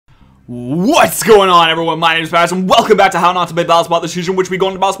What's going on, everyone? My name is Paris, and welcome back to How Not to Play Battle Spot, the season in which we go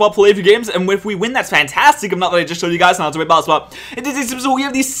into Battle Spot, play a few games, and if we win, that's fantastic. If not, that I just showed you guys how to play Battle Spot. In today's episode, we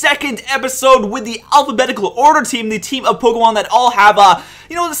have the second episode with the Alphabetical Order team, the team of Pokemon that all have,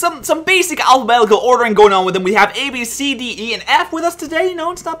 some basic alphabetical ordering going on with them. We have A, B, C, D, E, and F with us today. You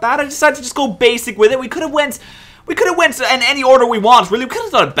know, it's not bad. I decided to just go basic with it. We could have went in any order we want, really. We could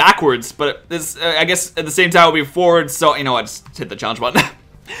have done it backwards, but this, I guess at the same time, it would be forward, so, you know what, just hit the challenge button.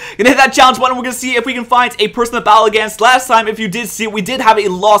 Gonna hit that challenge button. We're gonna see if we can find a person to battle against. Last time, if you did see it, we did have a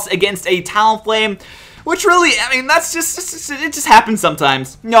loss against a Talonflame, which really, I mean, that's it just happens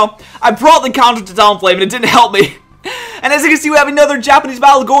sometimes. You know, I brought the counter to Talonflame and it didn't help me. And as you can see, we have another Japanese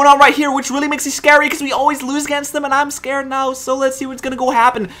battle going on right here, which really makes me scary because we always lose against them, and I'm scared now. So let's see what's gonna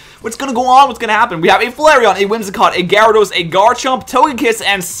happen. What's gonna go on? What's gonna happen? We have a Flareon, a Whimsicott, a Gyarados, a Garchomp, Togekiss,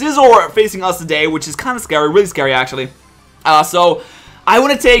 and Scizor facing us today, which is kind of scary, really scary actually. So I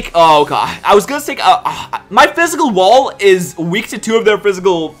want to take, oh god, I was going to take, my physical wall is weak to two of their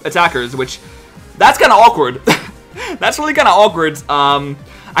physical attackers, which, that's kind of awkward. That's really kind of awkward.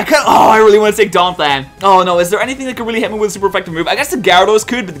 I really want to take Donphan. Oh no, is there anything that could really hit me with a super effective move? I guess the Gyarados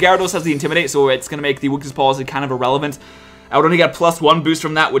could, but the Gyarados has the Intimidate, so it's going to make the weakness policy kind of irrelevant. I would only get a +1 boost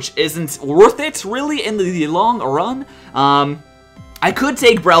from that, which isn't worth it, really, in the long run. I could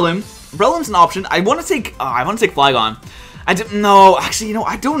take Breloom. Breloom's an option. I want to take Flygon. I don't know. Actually, you know,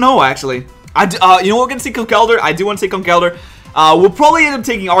 I don't know, actually. You know what, we're going to take Conkeldurr. I do want to take Conkeldurr. We'll probably end up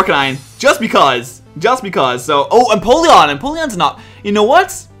taking Arcanine, just because. So, oh, Empoleon. Empoleon's not. You know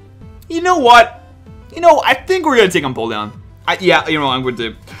what? You know, I think we're going to take Empoleon. Yeah, you know what I'm going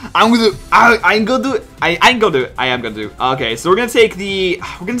to do. I am going to do. Okay, so we're going to take the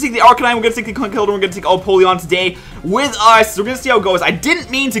Arcanine, we're going to take the Conkeldurr, we're going to take Empoleon today with us. We're going to see how it goes. I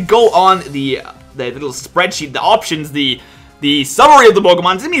didn't mean to go on the little spreadsheet, the options, the summary of the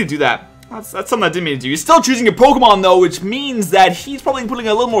Pokemon. Didn't mean to do that. That's something I didn't mean to do. You're still choosing your Pokemon though, which means that he's probably putting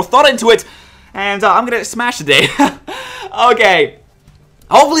a little more thought into it. And I'm gonna smash today. Okay.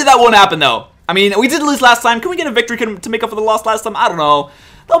 Hopefully that won't happen though. I mean, we did lose last time. Can we get a victory to make up for the loss last time? I don't know.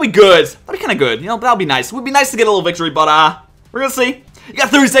 That'll be good. That'll be kind of good. You know, that'll be nice. It would be nice to get a little victory, but we're gonna see. You got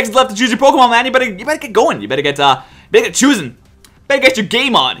 30 seconds left to choose your Pokemon, man. You better get going. You better get choosing. Better get your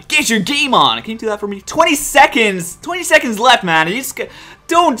game on. Get your game on. Can you do that for me? 20 seconds. 20 seconds left, man. You just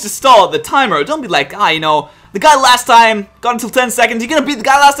don't just stall the timer. Don't be like, you know, the guy last time got until 10 seconds. You're going to beat the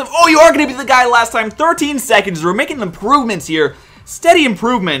guy last time. Oh, you are going to beat the guy last time. 13 seconds. We're making improvements here. Steady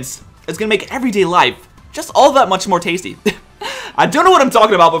improvements. It's going to make everyday life just all that much more tasty. I don't know what I'm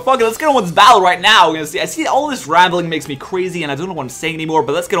talking about, but fuck it. Let's get on with this battle right now. We're gonna see. I see all this rambling makes me crazy, and I don't know what I'm saying anymore,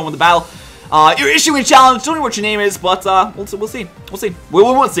 but let's get on with the battle. You're issuing a challenge. Don't know what your name is, but we'll see. We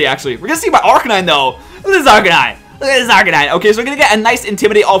won't see, actually. We're gonna see my Arcanine, though. Look at this Arcanine. Okay, so we're gonna get a nice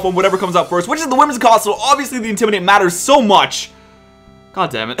Intimidate off on whatever comes up first, which is the Whimsicott, so obviously the Intimidate matters so much.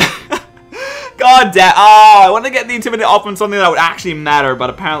 God damn it. God damn. I want to get the Intimidate off on something that would actually matter, but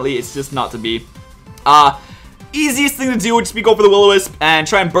apparently it's just not to be. Easiest thing to do would just be go for the Will-O-Wisp and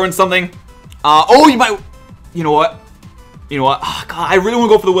try and burn something. Oh, you might. You know what? Oh, God, I really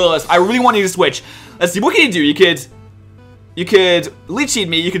want to go for the Will-O-Wisp. I really want you to switch. Let's see. What can you do? You could leech seed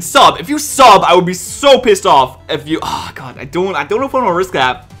me. You could sub. If you sub, I would be so pissed off. If you. Oh God, I don't know if I want to risk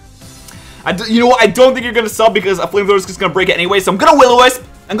that. You know what? I don't think you're gonna sub because a Flamethrower is just gonna break it anyway. So I'm gonna Will-O-Wisp.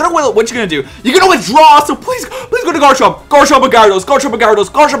 What you gonna do? You're gonna withdraw. So please go to Garchomp. Garchomp and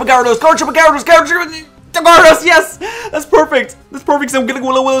Gyarados, yes! That's perfect. So I'm gonna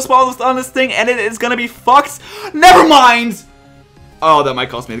Will-O-Wisp on this thing, and it is gonna be fucked. Never mind! Oh, that might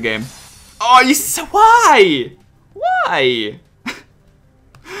cost me the game. Oh, why? Why?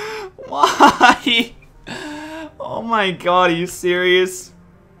 Oh my god, are you serious?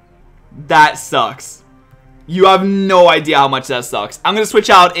 That sucks. You have no idea how much that sucks. I'm gonna switch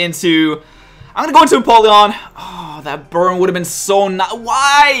out into... I'm gonna go into Empoleon. Oh, that burn would have been so nice.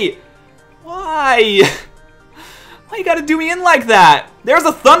 Why? Why you gotta do me in like that? There's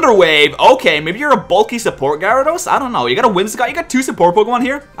a Thunder Wave. Okay, maybe you're a bulky support Gyarados? I don't know. You got a Whimsicott. You got two support Pokemon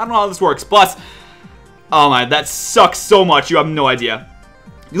here? I don't know how this works, but... Oh my, that sucks so much. You have no idea.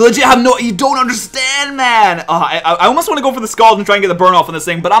 You legit have no... You don't understand, man. I almost want to go for the Scald and try and get the burn off on this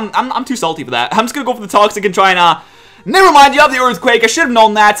thing, but I'm too salty for that. I'm just gonna go for the Toxic and try and... Never mind, you have the Earthquake. I should have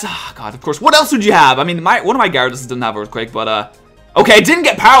known that. Oh, God, of course. What else would you have? I mean, one of my Gyarados doesn't have Earthquake, but... Okay, I didn't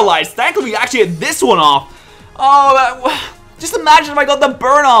get paralyzed. Thankfully, we actually had this one off. Oh, just imagine if I got the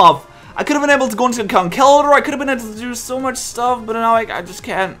burn off. I could have been able to go into Conkeldurr. I could have been able to do so much stuff, but now I just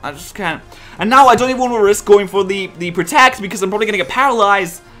can't. And now I don't even want to risk going for the Protect because I'm probably going to get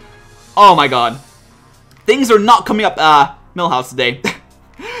paralyzed. Oh, my God. Things are not coming up Millhouse today.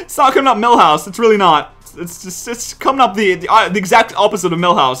 It's not coming up Millhouse. It's really not. It's coming up the exact opposite of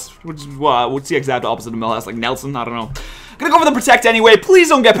Millhouse, which is what's the exact opposite of Millhouse? Like Nelson? I don't know. Gonna go for the protect anyway. Please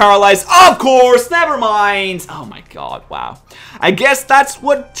don't get paralyzed. Of course. Never mind. Oh my god. Wow. I guess that's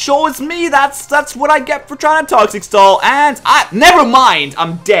what shows me. That's what I get for trying to toxic stall. And never mind.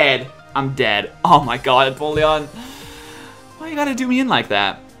 I'm dead. I'm dead. Oh my god, Napoleon. Why you gotta do me in like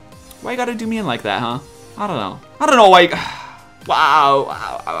that? Why you gotta do me in like that, huh? I don't know. I don't know why.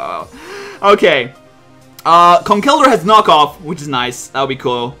 Wow. Okay. Conkeldurr has knockoff, which is nice. That would be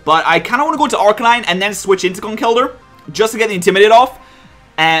cool. But I kind of want to go to Arcanine and then switch into Conkeldurr just to get the Intimidate off.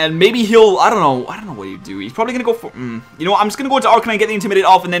 And maybe he'll, I don't know what he'd do. He's probably going to go for, you know what, I'm just going to go to Arcanine, get the Intimidate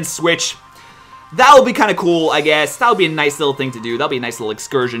off, and then switch. That'll be kind of cool, I guess. That'll be a nice little thing to do. That'll be a nice little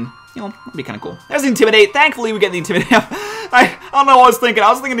excursion. You know, that'll be kind of cool. There's the Intimidate. Thankfully, we get the Intimidate. I don't know what I was thinking.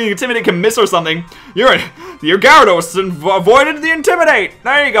 I was thinking the Intimidate can miss or something. Your Gyarados avoided the Intimidate.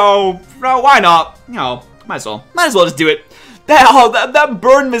 There you go. No, why not? You know, might as well just do it. That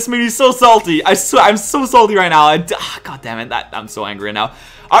burn miss made me so salty. I swear, I'm so salty right now. God damn it, I'm so angry right now.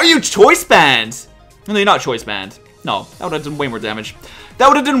 Are you choice banned? No, you're not choice banned. No, that would have done way more damage. That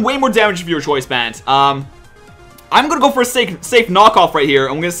would have done way more damage if you were choice banned. I'm gonna go for a safe knockoff right here.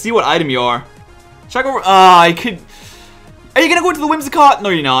 I'm gonna see what item you are. Check over. I could. Are you gonna go into the Whimsicott? No,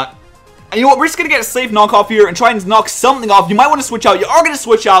 you're not. And you know what? We're just gonna get a safe knockoff here and try and knock something off. You might want to switch out. You are gonna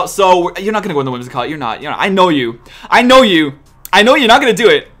switch out, so you're not gonna go in the Whimsicott. You're not. I know you. I know you. I know you're not gonna do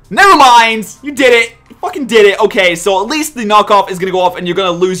it. Never mind. You did it. You fucking did it. Okay, so at least the knockoff is gonna go off, and you're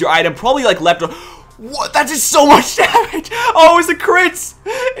gonna lose your item. Probably like left. What? That did so much damage. Oh, it was a crit.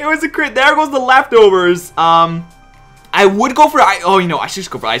 It was a crit. There goes the leftovers. I would go for oh, you know, I should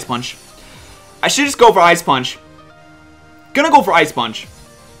just go for Ice Punch. I should just go for Ice Punch. Gonna go for Ice Punch.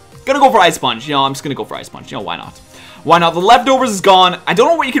 Gonna go for Ice Punch. You know, I'm just gonna go for Ice Punch. You know, why not? Why not? The leftovers is gone. I don't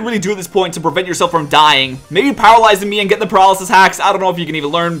know what you can really do at this point to prevent yourself from dying. Maybe paralyzing me and get the paralysis hacks. I don't know if you can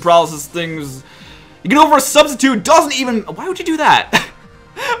even learn paralysis things. You can go for a substitute. Doesn't even. Why would you do that?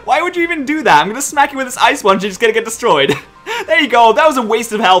 Why would you even do that? I'm gonna smack you with this Ice Punch. You're just gonna get destroyed. There you go. That was a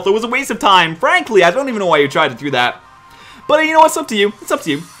waste of health. It was a waste of time. Frankly, I don't even know why you tried to do that. But you know what? It's up to you. It's up to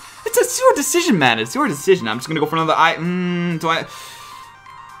you. It's your decision, man. It's your decision. I'm just gonna go for another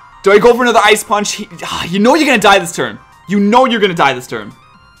Do I go for another Ice Punch? You know you're gonna die this turn. You know you're gonna die this turn.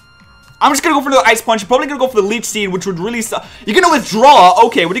 I'm just gonna go for another Ice Punch. You're probably gonna go for the Leech Seed, which would really suck. You're gonna withdraw.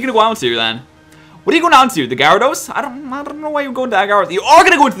 Okay, what are you gonna go down to then? What are you going down to? The Gyarados? I don't know why you're going to that Gyarados. You are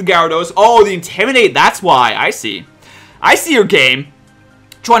gonna go into the Gyarados. Oh, the Intimidate. That's why. I see. I see your game.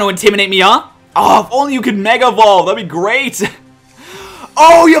 Trying to intimidate me, huh? Oh, if only you could Mega Evolve. That'd be great.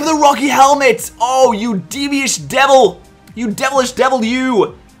 Oh, you have the Rocky Helmet. Oh, you devious devil. You devilish devil,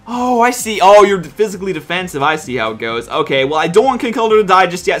 you. Oh, I see. Oh, you're physically defensive. I see how it goes. Okay, well, I don't want Conkeldurr to die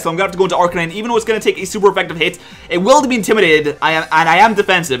just yet, so I'm going to have to go into Arcanine. Even though it's going to take a super effective hit, it will be intimidated. I am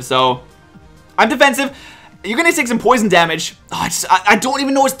defensive, so... I'm defensive. You're going to take some poison damage. Oh, I don't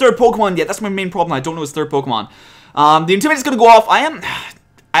even know his third Pokemon yet. That's my main problem. I don't know his third Pokemon. The Intimidate's going to go off.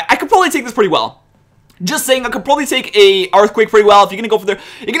 I could probably take this pretty well. Just saying, I could probably take a Earthquake pretty well. If you're gonna go for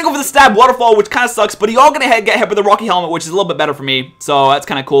the Stab Waterfall, which kind of sucks, but you're all gonna get hit with the Rocky Helmet, which is a little bit better for me. So that's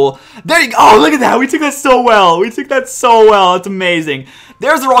kind of cool. There you go. Oh, look at that. We took that so well. We took that so well. That's amazing.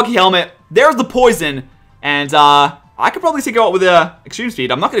 There's the Rocky Helmet. There's the poison, and I could probably take it out with Extreme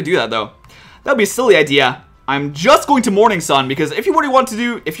Speed. I'm not gonna do that though. That'd be a silly idea. I'm just going to Morning Sun because if you really wanted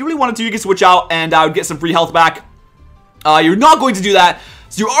to, you can switch out and I would get some free health back. You're not going to do that.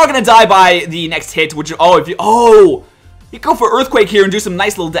 So you are going to die by the next hit, which, you go for Earthquake here and do some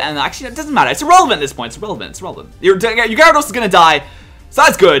nice little damage. Actually, it doesn't matter. It's irrelevant at this point. It's irrelevant. It's irrelevant. Your Gyarados is going to die. So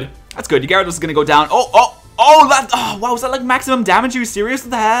that's good. That's good. Your Gyarados is going to go down. Oh, wow, was that like maximum damage? Are you serious?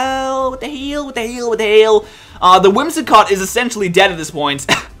 What the hell? What the hell? What the hell? What the hell? The Whimsicott is essentially dead at this point.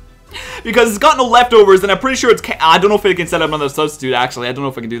 Because it's got no leftovers, and I'm pretty sure it's... I don't know if it can set up another substitute, actually. I don't know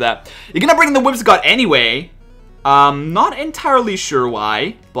if I can do that. You're going to bring in the Whimsicott anyway. Not entirely sure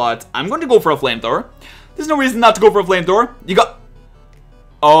why, but I'm going to go for a Flamethrower. There's no reason not to go for a Flamethrower. You got...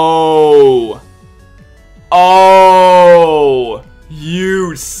 Oh,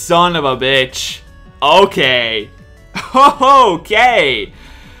 you son of a bitch. Okay. Okay.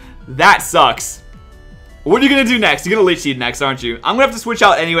 That sucks. What are you going to do next? You're going to Leech Seed next, aren't you? I'm going to have to switch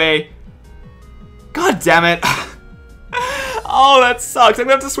out anyway. God damn it. Oh, that sucks. I'm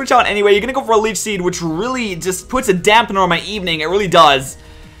going to have to switch out anyway. You're going to go for a Leech Seed, which really just puts a dampener on my evening. It really does.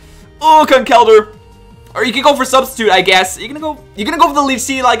 Oh, Conkeldurr. Or you can go for Substitute, I guess. You're gonna go for the Leech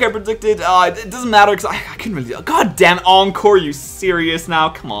Seed like I predicted. It doesn't matter because I couldn't really... God damn it, Encore, you serious now?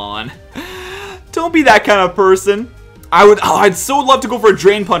 Come on. Don't be that kind of person. I'd so love to go for a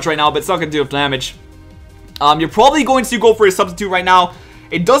Drain Punch right now, but it's not going to do enough damage. You're probably going to go for a Substitute right now.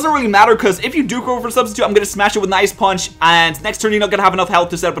 It doesn't really matter, because if you do go for a Substitute, I'm going to smash it with an Ice Punch, and next turn you're not going to have enough health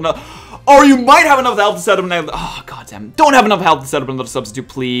to set up another... Or you might have enough health to set up another... Oh, goddamn. Don't have enough health to set up another Substitute,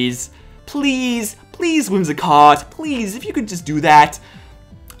 please. Please. Please, Whimsicott. Please, if you could just do that.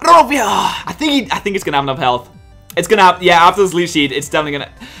 I don't know if you... I think it's going to have enough health. It's going to have... Yeah, after this Leech Seed, it's definitely going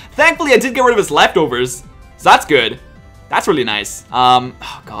to... Thankfully, I did get rid of his leftovers. So that's good. That's really nice.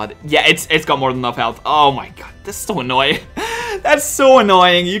 Oh, God. Yeah, it's got more than enough health. Oh, my God. This is so annoying. That's so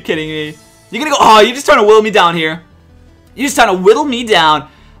annoying. Are you kidding me? You're going to go... Oh, you're just trying to whittle me down here. You're just trying to whittle me down.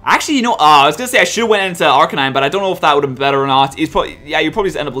 Actually, you know... I was going to say I should have went into Arcanine, but I don't know if that would have been better or not. He's probably... Yeah, you probably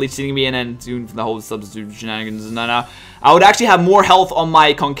just end up Leech Seeding me and then doing the whole substitute shenanigans. And then, I would actually have more health on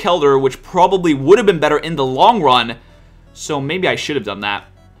my Conkeldurr, which probably would have been better in the long run. So maybe I should have done that.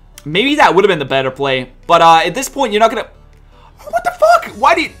 Maybe that would have been the better play. But at this point, you're not going to... What the fuck?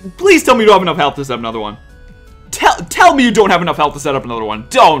 Why do you... Please tell me you don't have enough health to set up another one. Tell me you don't have enough health to set up another one.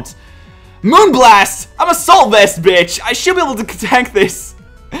 Don't. Moonblast! I'm Assault Vest, bitch. I should be able to tank this.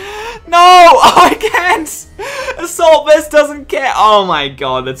 No! Oh, I can't! Assault Vest doesn't care. Oh my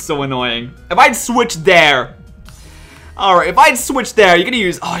God, that's so annoying. If I'd switch there... Alright, if I'd switch there, you're gonna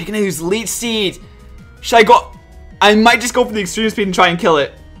use... Oh, you're gonna use Leech Seed. Should I go... I might just go for the Extreme Speed and try and kill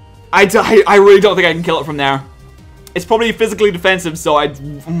it. I really don't think I can kill it from there. It's probably physically defensive, so I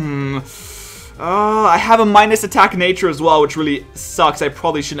have a minus attack nature as well, which really sucks. I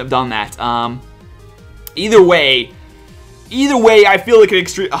probably shouldn't have done that. Either way, I feel like an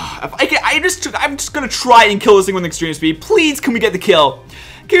extreme... I'm just gonna try and kill this thing with an extreme speed. Please, can we get the kill?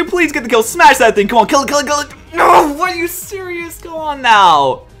 Can we please get the kill? Smash that thing. Come on, kill it, kill it, kill it. No, are you serious? Go on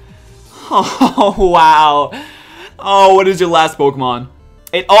now. Oh, wow. Oh, what is your last Pokemon?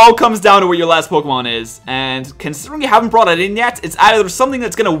 It all comes down to what your last Pokemon is, and considering you haven't brought it in yet, it's either something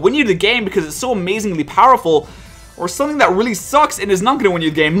that's going to win you the game because it's so amazingly powerful, or something that really sucks and is not going to win you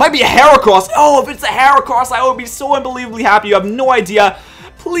the game. It might be a Heracross. Oh, if it's a Heracross, I would be so unbelievably happy. You have no idea.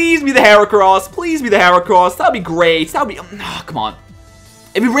 Please be the Heracross. Please be the Heracross. That would be great. That would be... Oh, come on.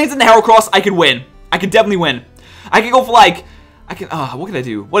 If he brings in the Heracross, I could win. I could definitely win. I could go for like... what can I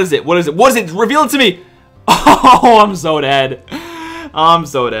do? What is it? What is it? What is it? Reveal it to me. Oh, I'm so dead. I'm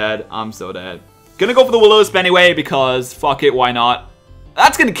so dead. I'm so dead. Gonna go for the Will-O-Wisp anyway because fuck it, why not?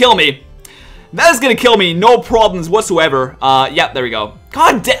 That's gonna kill me. That is gonna kill me, no problems whatsoever. Yeah, there we go.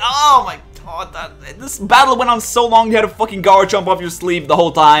 God damn. Oh my God, this battle went on so long. You had a fucking Garchomp off your sleeve the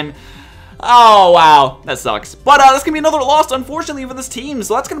whole time. Oh wow, that sucks. But that's gonna be another loss, unfortunately, for this team.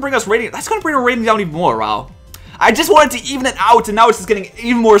 So that's gonna bring us rating. That's gonna bring our rating down even more. Wow. I just wanted to even it out, and now it's just getting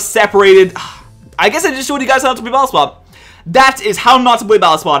even more separated. I guess I just showed you guys how to play Battle Spot. That is how not to play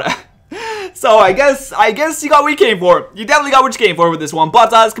Battle Spot. So I guess you got what you came for. You definitely got what you came for with this one.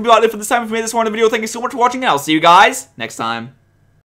 But that's gonna be about it for this time for me. This one in the video. Thank you so much for watching. And I'll see you guys next time.